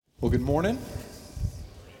Well, good morning.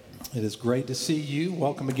 It is great to see you.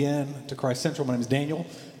 Welcome again to Christ Central. My name is Daniel.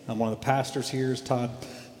 I'm one of the pastors here, as Todd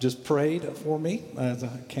just prayed for me as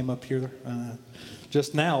I came up here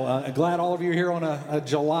just now. Glad all of you are here on a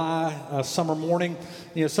July summer morning.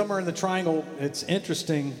 You know, summer in the Triangle, it's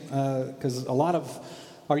interesting because a lot of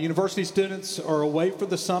our university students are away for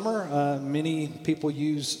the summer. Many people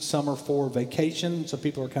use summer for vacation, so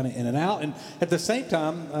people are kind of in and out. And at the same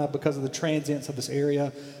time, because of the transients of this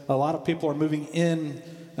area, a lot of people are moving in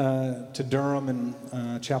to Durham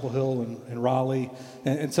and Chapel Hill and Raleigh.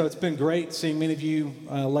 And so it's been great seeing many of you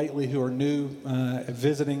lately who are new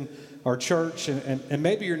visiting our church. And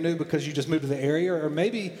maybe you're new because you just moved to the area, or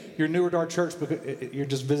maybe you're newer to our church because you're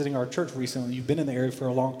just visiting our church recently. You've been in the area for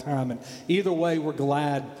a long time. And either way, we're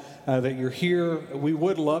glad that you're here. We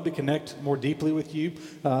would love to connect more deeply with you.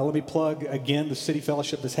 Let me plug again the City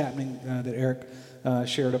Fellowship that's happening that Eric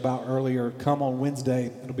shared about earlier. Come on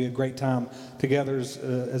Wednesday. It'll be a great time together,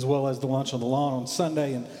 as well as the lunch on the lawn on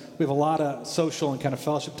Sunday. And we have a lot of social and kind of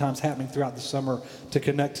fellowship times happening throughout the summer to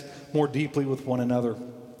connect more deeply with one another.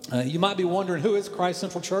 You might be wondering, who is Christ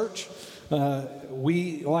Central Church?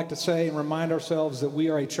 We like to say and remind ourselves that we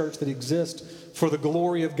are a church that exists for the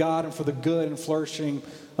glory of God and for the good and flourishing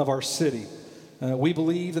of our city. We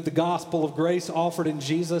believe that the gospel of grace offered in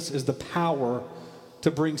Jesus is the power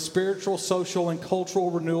to bring spiritual, social, and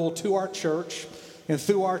cultural renewal to our church, and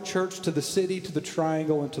through our church to the city, to the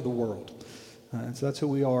Triangle, and to the world. And so that's who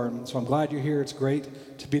we are. And so I'm glad you're here. It's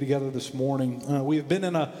great to be together this morning. We've been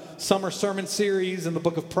in a summer sermon series in the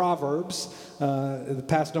book of Proverbs the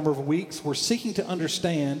past number of weeks. We're seeking to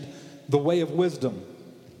understand the way of wisdom.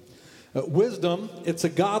 Wisdom, it's a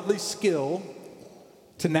godly skill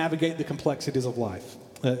to navigate the complexities of life.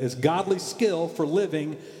 It's godly skill for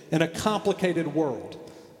living in a complicated world.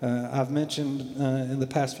 I've mentioned in the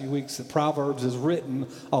past few weeks that Proverbs is written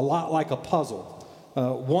a lot like a puzzle.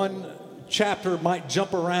 One chapter might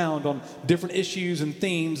jump around on different issues and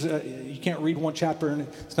themes. You can't read one chapter and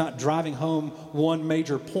it's not driving home one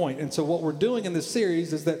major point. And so what we're doing in this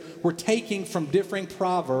series is that we're taking from differing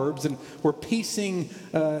proverbs and we're piecing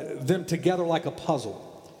them together like a puzzle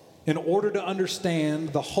in order to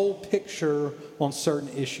understand the whole picture on certain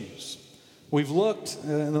issues. We've looked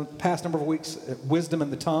in the past number of weeks at wisdom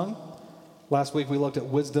and the tongue. Last week we looked at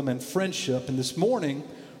wisdom and friendship. And this morning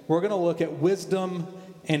we're going to look at wisdom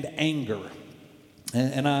and anger.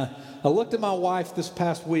 And I looked at my wife this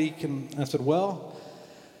past week and I said, well,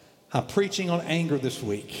 I'm preaching on anger this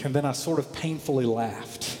week. And then I sort of painfully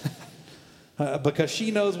laughed because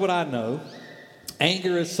she knows what I know.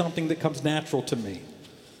 Anger is something that comes natural to me.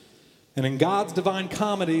 And in God's divine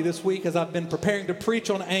comedy this week, as I've been preparing to preach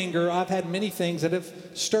on anger, I've had many things that have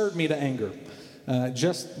stirred me to anger.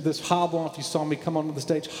 Just this hobble, if you saw me come onto the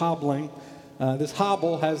stage hobbling, this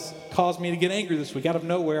hobble has caused me to get angry this week. Out of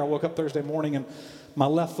nowhere, I woke up Thursday morning and my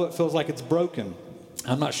left foot feels like it's broken.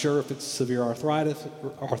 I'm not sure if it's severe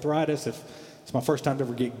arthritis, if it's my first time to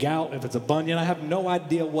ever get gout, if it's a bunion. I have no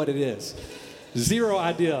idea what it is. Zero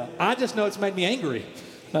idea. I just know it's made me angry,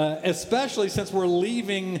 especially since we're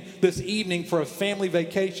leaving this evening for a family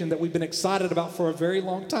vacation that we've been excited about for a very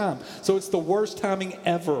long time. So it's the worst timing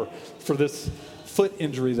ever for this foot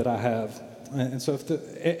injury that I have. And so,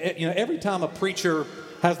 every time a preacher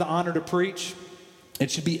has the honor to preach,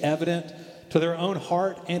 it should be evident to their own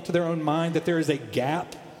heart and to their own mind that there is a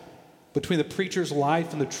gap between the preacher's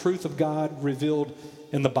life and the truth of God revealed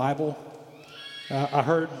in the Bible. I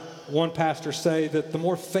heard one pastor say that the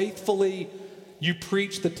more faithfully you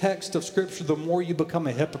preach the text of Scripture, the more you become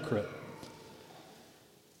a hypocrite.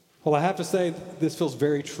 Well, I have to say this feels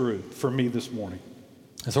very true for me this morning.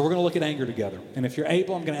 And so we're going to look at anger together. And if you're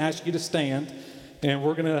able, I'm going to ask you to stand. And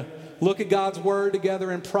we're going to look at God's Word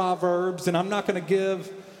together in Proverbs. And I'm not going to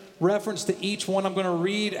give reference to each one. I'm going to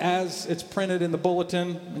read as it's printed in the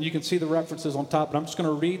bulletin. And you can see the references on top. But I'm just going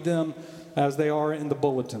to read them as they are in the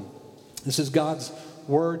bulletin. This is God's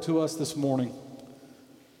Word to us this morning.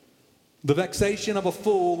 The vexation of a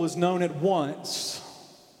fool is known at once,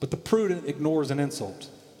 but the prudent ignores an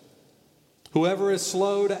insult. Whoever is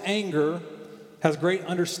slow to anger has great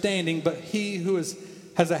understanding, but he who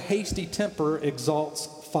has a hasty temper exalts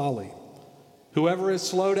folly. Whoever is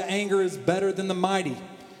slow to anger is better than the mighty,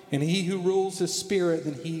 and he who rules his spirit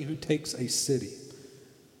than he who takes a city.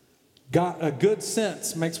 A good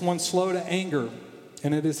sense makes one slow to anger,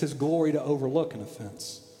 and it is his glory to overlook an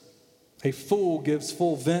offense. A fool gives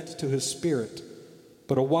full vent to his spirit,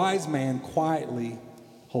 but a wise man quietly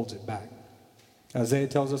holds it back. Isaiah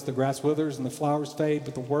tells us the grass withers and the flowers fade,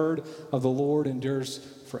 but the word of the Lord endures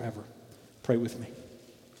forever. Pray with me.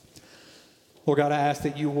 Lord God, I ask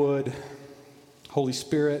that you would Holy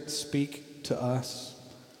Spirit, speak to us.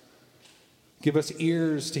 Give us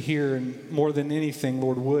ears to hear, and more than anything,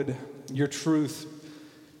 Lord, would your truth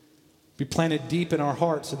be planted deep in our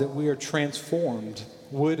hearts so that we are transformed.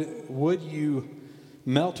 Would you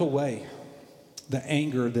melt away the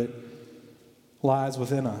anger that lies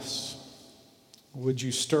within us? Would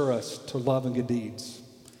you stir us to love and good deeds?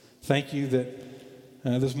 Thank you that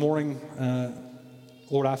this morning,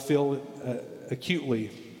 Lord, I feel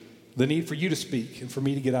acutely the need for you to speak and for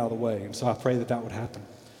me to get out of the way. And so I pray that that would happen,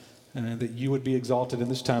 and that you would be exalted in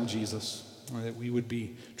this time, Jesus, that we would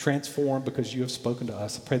be transformed because you have spoken to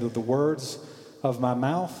us. I pray that the words of my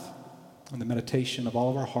mouth and the meditation of all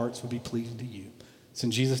of our hearts would be pleasing to you. It's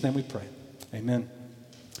in Jesus' name we pray. Amen.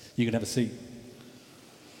 You can have a seat.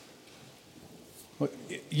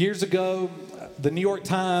 Years ago, the New York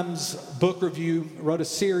Times Book Review wrote a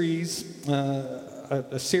series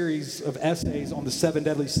of essays on the 7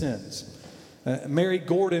 deadly sins. Mary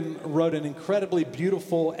Gordon wrote an incredibly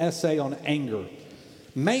beautiful essay on anger,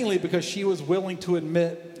 mainly because she was willing to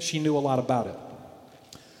admit she knew a lot about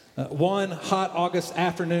it. One hot August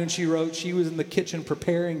afternoon, she wrote, she was in the kitchen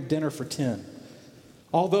preparing dinner for 10.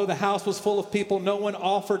 Although the house was full of people, no one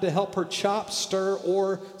offered to help her chop, stir,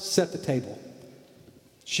 or set the table.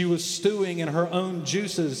 She was stewing in her own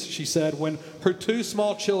juices, she said, when her 2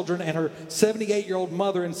 small children and her 78-year-old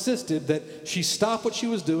mother insisted that she stop what she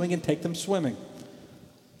was doing and take them swimming.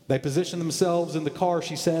 They positioned themselves in the car,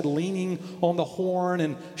 she said, leaning on the horn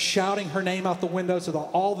and shouting her name out the window so that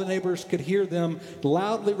all the neighbors could hear them,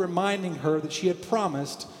 loudly reminding her that she had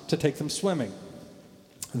promised to take them swimming.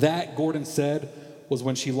 That, Gordon said, was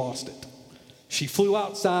when she lost it. She flew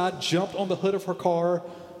outside, jumped on the hood of her car.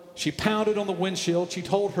 She pounded on the windshield. She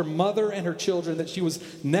told her mother and her children that she was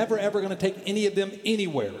never, ever going to take any of them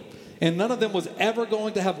anywhere. And none of them was ever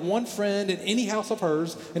going to have one friend in any house of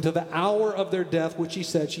hers until the hour of their death, which she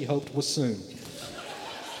said she hoped was soon.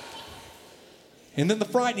 And then the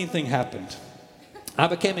frightening thing happened. I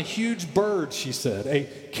became a huge bird, she said, a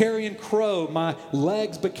carrion crow. My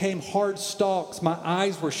legs became hard stalks. My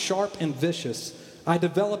eyes were sharp and vicious. I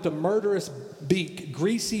developed a murderous beak.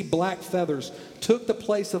 Greasy black feathers took the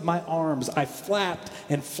place of my arms. I flapped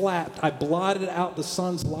and flapped. I blotted out the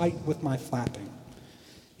sun's light with my flapping.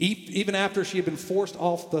 Even after she had been forced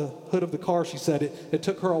off the hood of the car, she said it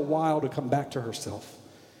took her a while to come back to herself.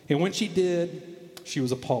 And when she did, she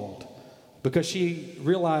was appalled because she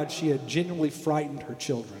realized she had genuinely frightened her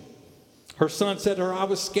children. Her son said to her, I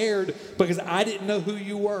was scared because I didn't know who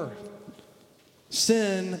you were.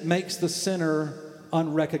 Sin makes the sinner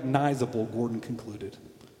unrecognizable, Gordon concluded.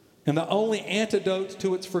 And the only antidote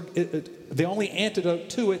to it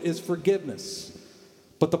is forgiveness.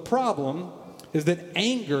 But the problem is that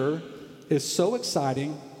anger is so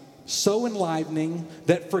exciting, so enlivening,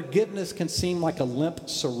 that forgiveness can seem like a limp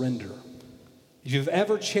surrender. If you've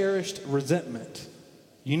ever cherished resentment,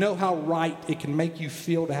 you know how right it can make you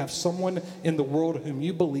feel to have someone in the world whom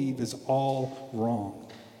you believe is all wrong.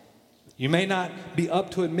 You may not be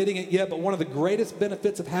up to admitting it yet, but one of the greatest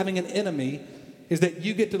benefits of having an enemy is that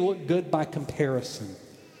you get to look good by comparison.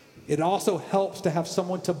 It also helps to have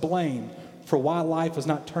someone to blame for why life is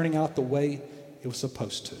not turning out the way it was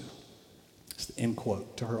supposed to. It's the end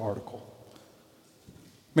quote to her article.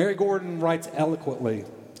 Mary Gordon writes eloquently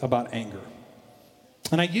about anger.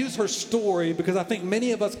 And I use her story because I think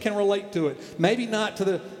many of us can relate to it. Maybe not to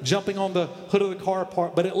the jumping on the hood of the car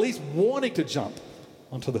part, but at least wanting to jump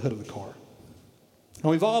onto the hood of the car.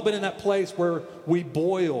 And we've all been in that place where we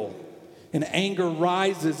boil and anger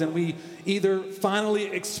rises and we either finally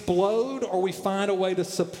explode or we find a way to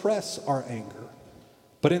suppress our anger.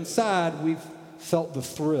 But inside, we've felt the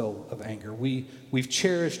thrill of anger. We've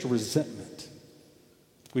cherished resentment.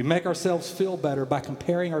 We make ourselves feel better by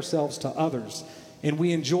comparing ourselves to others, and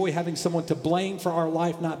we enjoy having someone to blame for our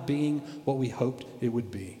life not being what we hoped it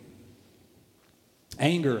would be.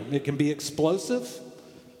 Anger, it can be explosive,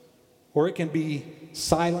 or it can be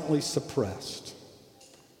silently suppressed.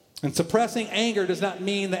 And suppressing anger does not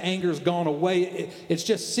mean the anger's gone away. It's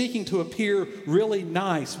just seeking to appear really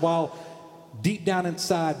nice while deep down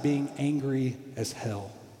inside being angry as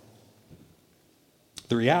hell.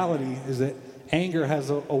 The reality is that anger has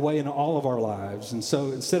a way in all of our lives. And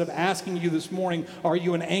so instead of asking you this morning, are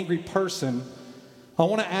you an angry person? I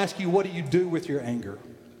want to ask you, what do you do with your anger?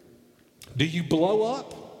 Do you blow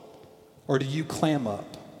up or do you clam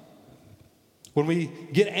up? When we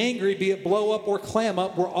get angry, be it blow up or clam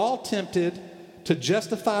up, we're all tempted to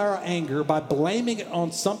justify our anger by blaming it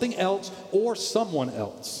on something else or someone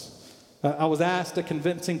else. I was asked a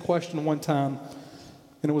convincing question one time,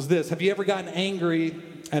 and it was this: have you ever gotten angry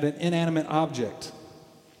at an inanimate object?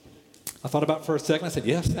 I thought about it for a second. I said,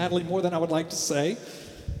 yes, sadly, more than I would like to say.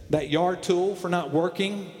 That yard tool for not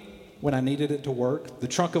working when I needed it to work. The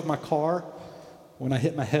trunk of my car when I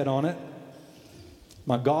hit my head on it.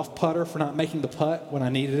 My golf putter for not making the putt when I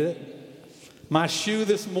needed it. My shoe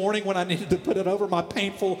this morning when I needed to put it over my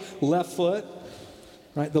painful left foot.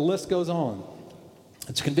 Right? The list goes on.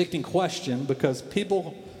 It's a convicting question because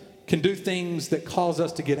people can do things that cause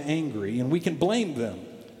us to get angry, and we can blame them.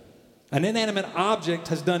 An inanimate object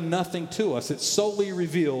has done nothing to us. It solely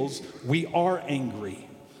reveals we are angry.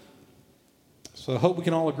 So I hope we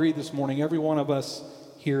can all agree this morning, every one of us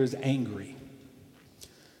here is angry.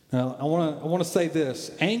 Now, I want to say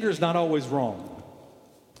this. Anger is not always wrong.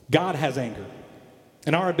 God has anger.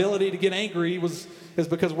 And our ability to get angry is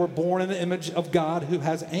because we're born in the image of God who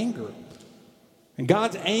has anger. And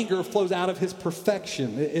God's anger flows out of his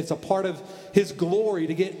perfection. It's a part of his glory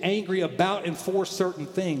to get angry about and for certain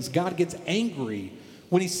things. God gets angry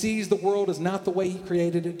when he sees the world as not the way he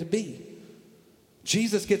created it to be.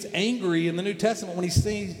 Jesus gets angry in the New Testament when he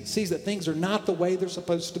sees that things are not the way they're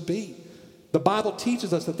supposed to be. The Bible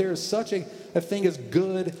teaches us that there is such a thing as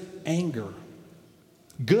good anger.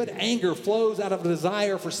 Good anger flows out of a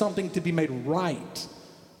desire for something to be made right.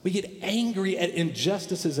 We get angry at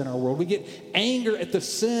injustices in our world. We get anger at the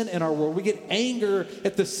sin in our world. We get anger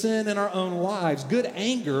at the sin in our own lives. Good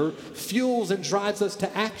anger fuels and drives us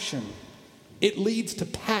to action. It leads to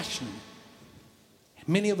passion.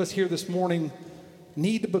 Many of us here this morning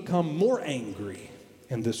need to become more angry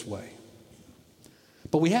in this way.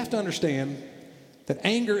 But we have to understand that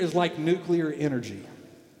anger is like nuclear energy.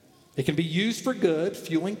 It can be used for good,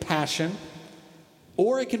 fueling passion,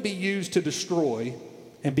 or it can be used to destroy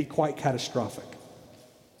and be quite catastrophic.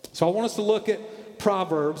 So I want us to look at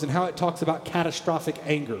Proverbs and how it talks about catastrophic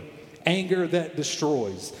anger, anger that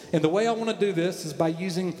destroys. And the way I want to do this is by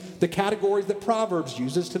using the categories that Proverbs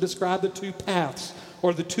uses to describe the two paths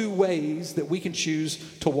or the two ways that we can choose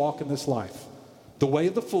to walk in this life. The way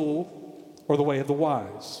of the fool or the way of the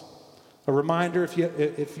wise. A reminder, if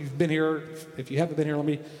you've been here, if you haven't been here, let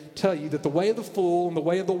me tell you that the way of the fool and the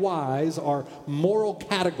way of the wise are moral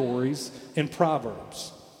categories in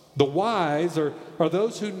Proverbs. The wise are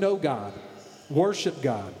those who know God, worship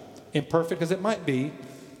God, imperfect as it might be.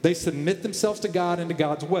 They submit themselves to God and to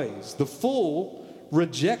God's ways. The fool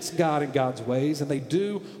rejects God and God's ways, and they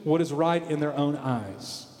do what is right in their own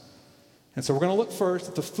eyes. And so we're going to look first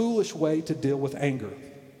at the foolish way to deal with anger.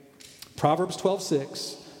 Proverbs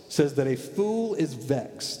 12:6 says that a fool is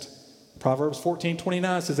vexed. Proverbs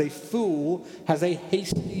 14:29 says a fool has a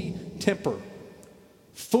hasty temper.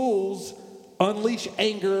 Fools unleash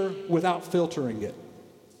anger without filtering it.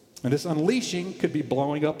 And this unleashing could be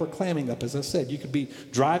blowing up or clamming up. As I said, you could be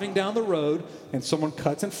driving down the road and someone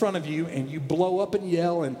cuts in front of you and you blow up and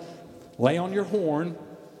yell and lay on your horn,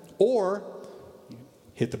 or you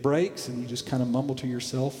hit the brakes and you just kind of mumble to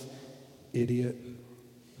yourself, idiot,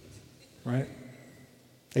 right?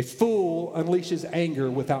 A fool unleashes anger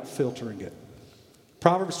without filtering it.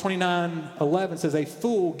 Proverbs 29:11 says a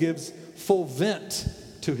fool gives full vent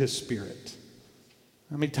to his spirit.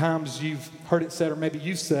 How many times you've heard it said, or maybe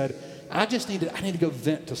you've said, I need to go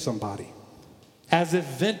vent to somebody. As if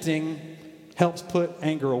venting helps put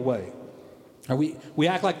anger away. Or we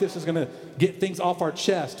act like this is going to get things off our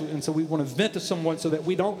chest, and so we want to vent to someone so that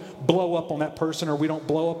we don't blow up on that person or we don't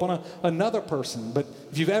blow up on another person. But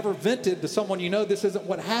if you've ever vented to someone, you know this isn't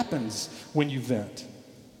what happens when you vent.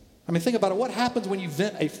 I mean, think about it. What happens when you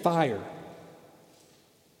vent a fire?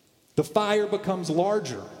 The fire becomes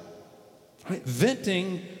larger. Right?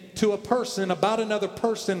 Venting to a person about another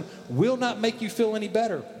person will not make you feel any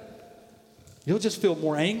better. You'll just feel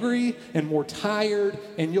more angry and more tired,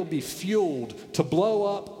 and you'll be fueled to blow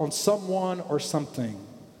up on someone or something.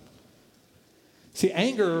 See,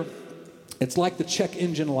 anger, it's like the check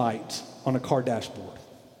engine light on a car dashboard.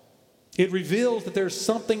 It reveals that there's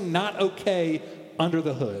something not okay under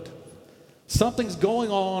the hood. Something's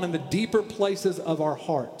going on in the deeper places of our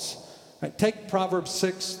hearts. Right? Take Proverbs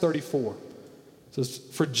 6:34. It says,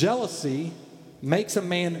 for jealousy makes a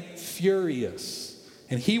man furious,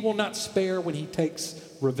 and he will not spare when he takes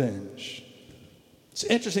revenge. It's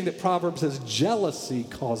interesting that Proverbs says jealousy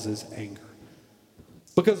causes anger.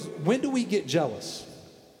 Because when do we get jealous?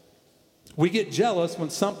 We get jealous when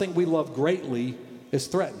something we love greatly is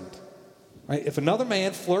threatened. Right? If another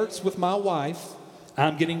man flirts with my wife,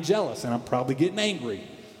 I'm getting jealous, and I'm probably getting angry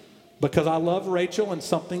because I love Rachel and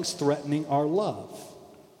something's threatening our love.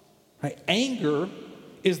 Right? Anger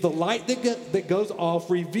is the light that goes off,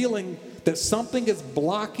 revealing that something is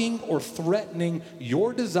blocking or threatening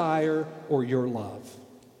your desire or your love.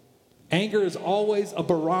 Anger is always a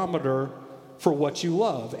barometer for what you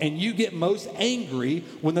love. And you get most angry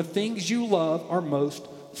when the things you love are most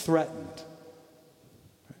threatened.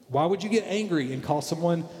 Why would you get angry and call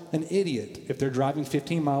someone an idiot if they're driving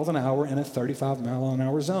 15 miles an hour in a 35 mile an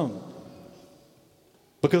hour zone?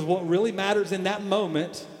 Because what really matters in that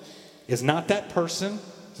moment is not that person,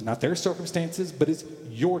 it's not their circumstances, but it's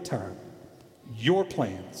your time, your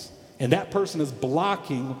plans. And that person is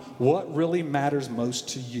blocking what really matters most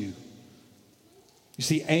to you. You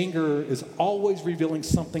see, anger is always revealing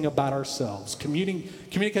something about ourselves,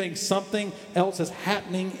 communicating something else is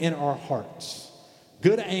happening in our hearts.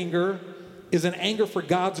 Good anger is an anger for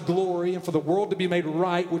God's glory and for the world to be made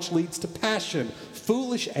right, which leads to passion.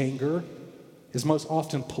 Foolish anger is most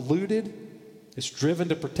often polluted. It's driven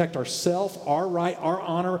to protect ourselves, our right, our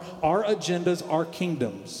honor, our agendas, our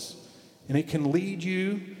kingdoms. And it can lead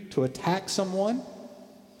you to attack someone.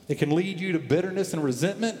 It can lead you to bitterness and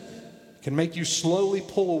resentment. It can make you slowly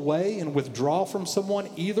pull away and withdraw from someone.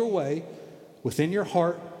 Either way, within your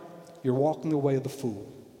heart, you're walking the way of the fool.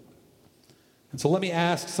 And so let me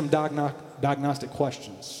ask some diagnostic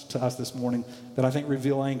questions to us this morning that I think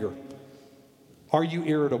reveal anger. Are you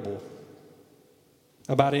irritable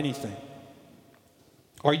about anything?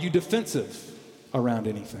 Are you defensive around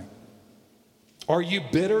anything? Are you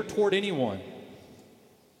bitter toward anyone?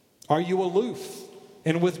 Are you aloof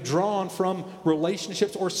and withdrawn from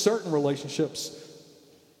relationships or certain relationships?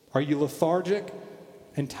 Are you lethargic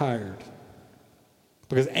and tired?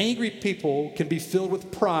 Because angry people can be filled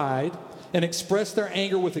with pride and express their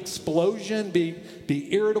anger with explosion, be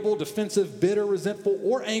irritable, defensive, bitter, resentful,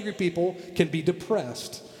 or angry people can be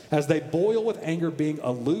depressed as they boil with anger, being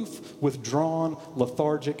aloof, withdrawn,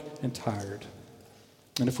 lethargic, and tired.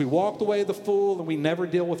 And if we walk the way of the fool and we never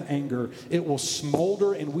deal with anger, it will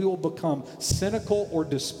smolder and we will become cynical or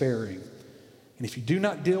despairing. And if you do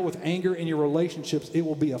not deal with anger in your relationships, it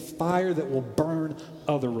will be a fire that will burn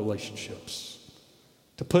other relationships.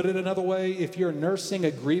 To put it another way, if you're nursing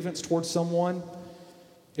a grievance towards someone,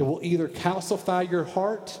 it will either calcify your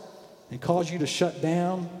heart and cause you to shut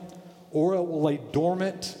down, or it will lay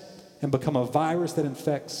dormant and become a virus that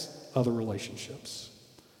infects other relationships.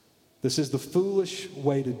 This is the foolish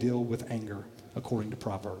way to deal with anger, according to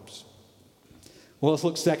Proverbs. Well, let's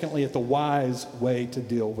look secondly at the wise way to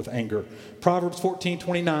deal with anger. Proverbs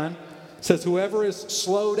 14:29 says, "Whoever is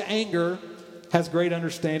slow to anger has great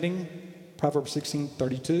understanding." Proverbs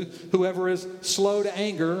 16:32, "Whoever is slow to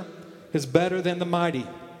anger is better than the mighty."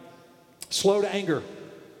 Slow to anger.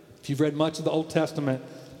 If you've read much of the Old Testament,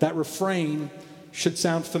 that refrain should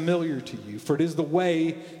sound familiar to you, for it is the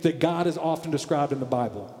way that God is often described in the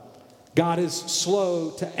Bible. God is slow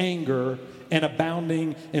to anger and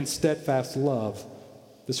abounding in steadfast love.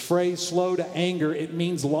 This phrase, slow to anger, it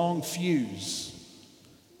means long fuse.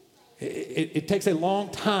 It takes a long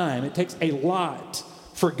time. It takes a lot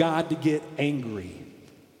for God to get angry.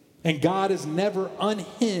 And God is never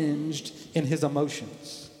unhinged in his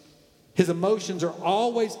emotions. His emotions are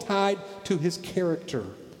always tied to his character.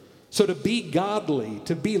 So to be godly,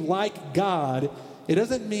 to be like God, it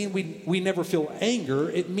doesn't mean we never feel anger.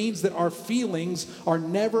 It means that our feelings are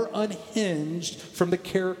never unhinged from the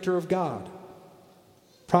character of God.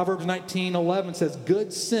 Proverbs 19:11 says,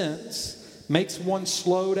 "Good sense makes one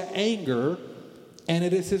slow to anger, and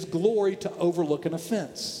it is his glory to overlook an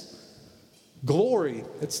offense." Glory,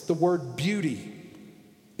 it's the word beauty.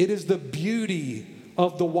 It is the beauty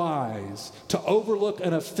of the wise to overlook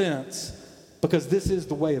an offense, because this is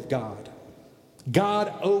the way of God.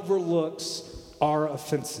 God overlooks our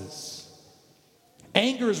offenses.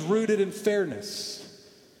 Anger is rooted in fairness.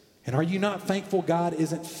 And are you not thankful God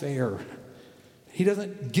isn't fair? He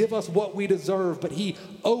doesn't give us what we deserve, but he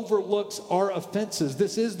overlooks our offenses.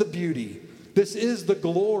 This is the beauty. This is the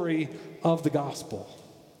glory of the gospel.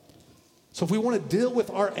 So if we want to deal with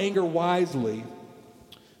our anger wisely,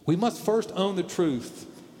 we must first own the truth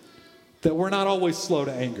that we're not always slow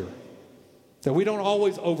to anger, that we don't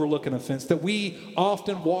always overlook an offense, that we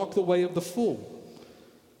often walk the way of the fool.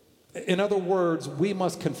 In other words, we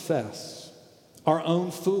must confess our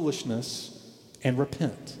own foolishness and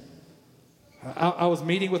repent. I was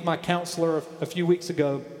meeting with my counselor a few weeks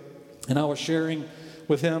ago, and I was sharing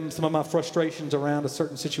with him some of my frustrations around a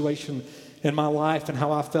certain situation in my life and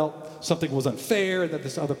how I felt something was unfair, that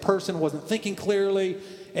this other person wasn't thinking clearly.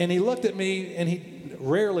 And he looked at me, and he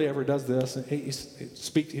rarely ever does this.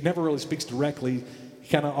 He never really speaks directly. He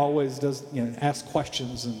kind of always does, ask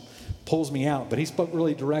questions and pulls me out. But he spoke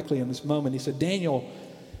really directly in this moment. He said, "Daniel,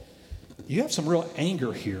 you have some real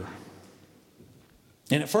anger here."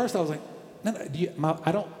 And at first I was like, "No, do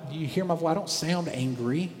you hear my voice? I don't sound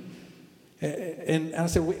angry." And I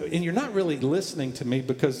said, "And you're not really listening to me,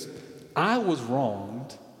 because I was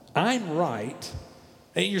wronged, I'm right,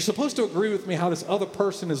 and you're supposed to agree with me how this other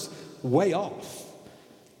person is way off.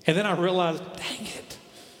 And then I realized, dang it,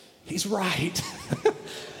 he's right.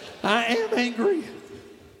 I am angry.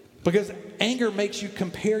 Because anger makes you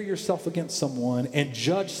compare yourself against someone and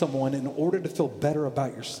judge someone in order to feel better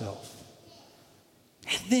about yourself.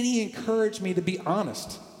 And then he encouraged me to be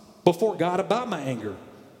honest before God about my anger.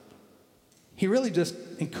 He really just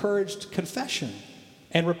encouraged confession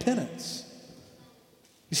and repentance.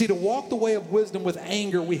 You see, to walk the way of wisdom with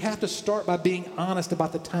anger, we have to start by being honest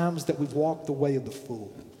about the times that we've walked the way of the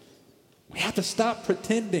fool. We have to stop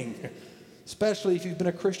pretending, especially if you've been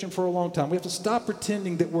a Christian for a long time. We have to stop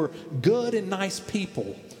pretending that we're good and nice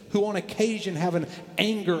people who on occasion have an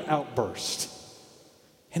anger outburst,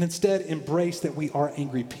 and instead embrace that we are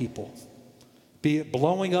angry people. Be it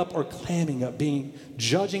blowing up or clamming up,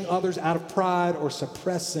 judging others out of pride or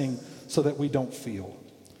suppressing so that we don't feel.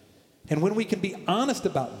 And when we can be honest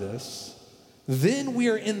about this, then we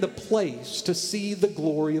are in the place to see the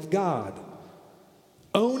glory of God.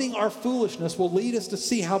 Owning our foolishness will lead us to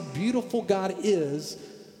see how beautiful God is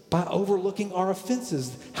by overlooking our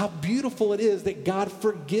offenses. How beautiful it is that God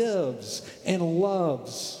forgives and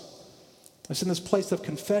loves. It's in this place of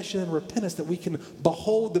confession and repentance that we can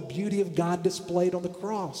behold the beauty of God displayed on the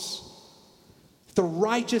cross. The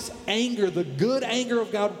righteous anger, the good anger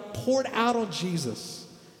of God poured out on Jesus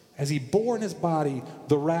as he bore in his body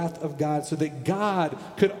the wrath of God so that God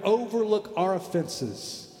could overlook our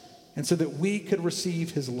offenses and so that we could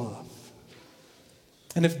receive his love.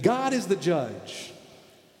 And if God is the judge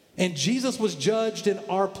and Jesus was judged in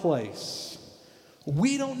our place,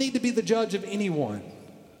 we don't need to be the judge of anyone.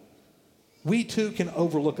 We too can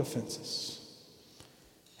overlook offenses.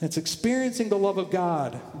 And it's experiencing the love of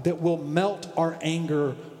God that will melt our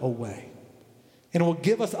anger away. And it will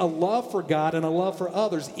give us a love for God and a love for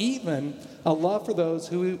others, even a love for those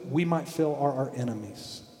who we might feel are our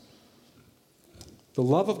enemies. The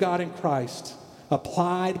love of God in Christ,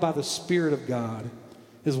 applied by the Spirit of God,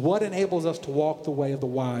 is what enables us to walk the way of the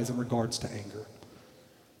wise in regards to anger.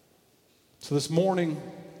 So this morning,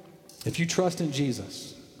 if you trust in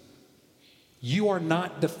Jesus, you are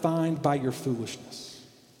not defined by your foolishness,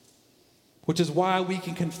 which is why we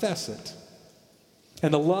can confess it.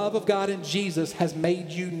 And the love of God in Jesus has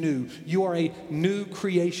made you new. You are a new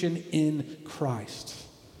creation in Christ.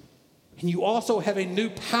 And you also have a new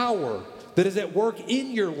power that is at work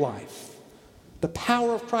in your life. The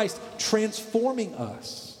power of Christ transforming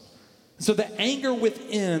us. So the anger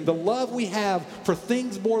within, the love we have for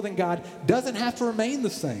things more than God, doesn't have to remain the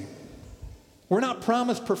same. We're not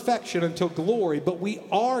promised perfection until glory, but we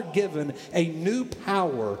are given a new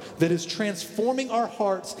power that is transforming our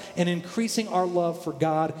hearts and increasing our love for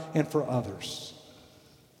God and for others.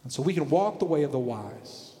 And so we can walk the way of the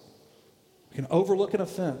wise. We can overlook an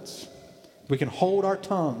offense. We can hold our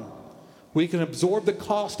tongue. We can absorb the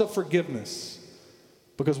cost of forgiveness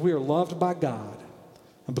because we are loved by God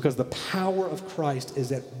and because the power of Christ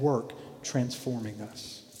is at work transforming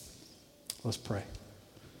us. Let's pray.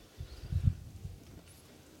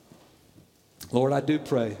 Lord, I do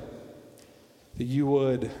pray that you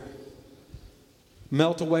would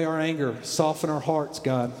melt away our anger, soften our hearts,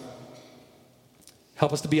 God.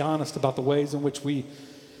 Help us to be honest about the ways in which we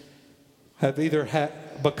have either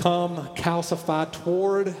become calcified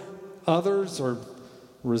toward others or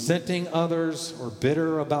resenting others or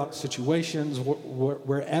bitter about situations.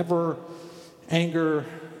 Wherever anger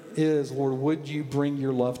is, Lord, would you bring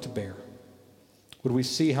your love to bear? Would we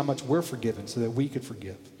see how much we're forgiven so that we could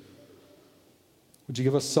forgive? Would you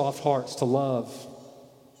give us soft hearts to love?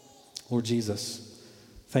 Lord Jesus,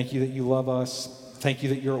 thank you that you love us. Thank you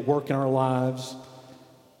that you're at work in our lives.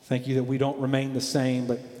 Thank you that we don't remain the same,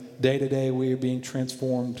 but day to day we are being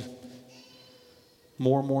transformed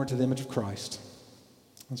more and more into the image of Christ.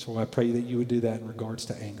 And so I pray that you would do that in regards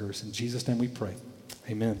to anger. In Jesus' name we pray.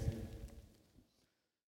 Amen.